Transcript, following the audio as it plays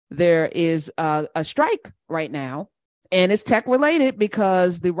there is a strike right now. And it's tech related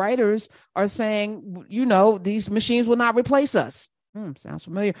because the writers are saying, these machines will not replace us. Sounds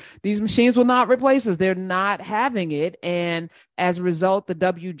familiar. These machines will not replace us. They're not having it. And as a result, the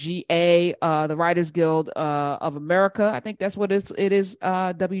WGA, the Writers Guild of America, I think that's what it is.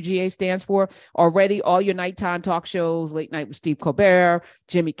 WGA stands for. Already, all your nighttime talk shows, Late Night with Steve Colbert,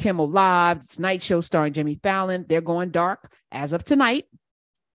 Jimmy Kimmel Live, Tonight Show starring Jimmy Fallon, they're going dark as of tonight.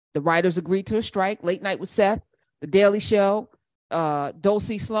 The writers agreed to a strike. Late Night with Seth, The Daily Show,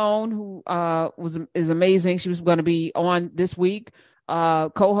 Dulcie Sloan, who is amazing. She was going to be on this week,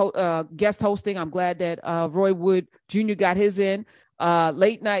 guest hosting. I'm glad that Roy Wood Jr. got his in.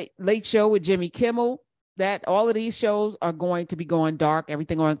 Late Show with Jimmy Kimmel. That all of these shows are going to be going dark.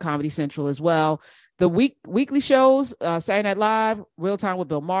 Everything on Comedy Central as well. The weekly shows, Saturday Night Live, Real Time with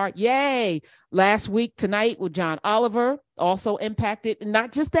Bill Maher. Yay! Last week tonight with John Oliver, also impacted. And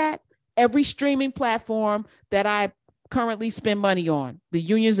not just that, every streaming platform that I currently spend money on. The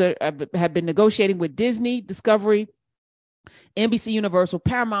unions have been negotiating with Disney, Discovery, NBC Universal,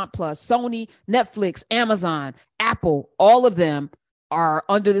 Paramount Plus, Sony, Netflix, Amazon, Apple. All of them are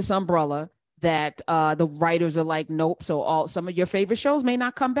under this umbrella that the writers are like, nope. So some of your favorite shows may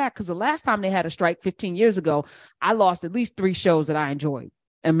not come back, because the last time they had a strike 15 years ago, I lost at least 3 shows that I enjoyed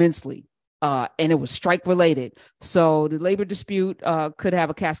immensely. And it was strike related. So the labor dispute could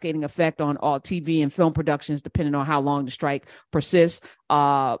have a cascading effect on all TV and film productions, depending on how long the strike persists.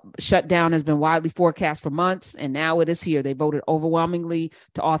 Shutdown has been widely forecast for months, and now it is here. They voted overwhelmingly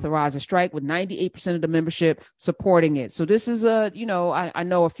to authorize a strike, with 98% of the membership supporting it. So this is I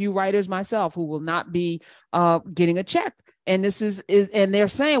know a few writers myself who will not be getting a check. And this is and they're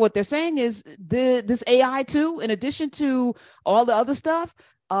saying, what they're saying is this AI too, in addition to all the other stuff,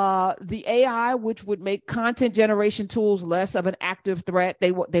 the AI, which would make content generation tools less of an active threat.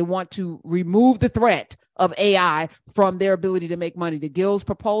 They want to remove the threat of AI from their ability to make money. The Guild's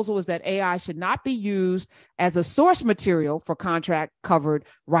proposal is that AI should not be used as a source material for contract covered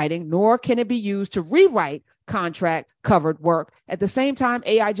writing, nor can it be used to rewrite contract covered work. At the same time,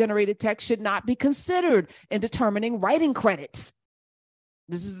 AI generated text should not be considered in determining writing credits.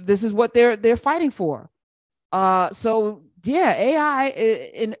 This is what they're fighting for. So yeah, AI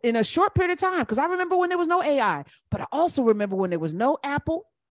in a short period of time, because I remember when there was no AI, but I also remember when there was no Apple.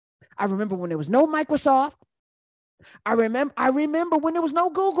 I remember when there was no Microsoft. I remember when there was no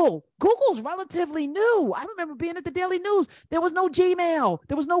Google. Google's relatively new. I remember being at the Daily News. There was no Gmail.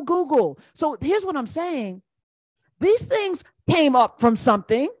 There was no Google. So here's what I'm saying. These things came up from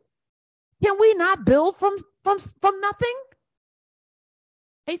something. Can we not build from nothing?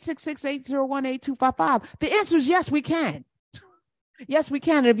 866-801-8255. The answer is yes, we can. Yes, we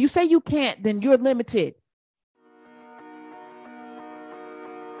can. And if you say you can't, then you're limited.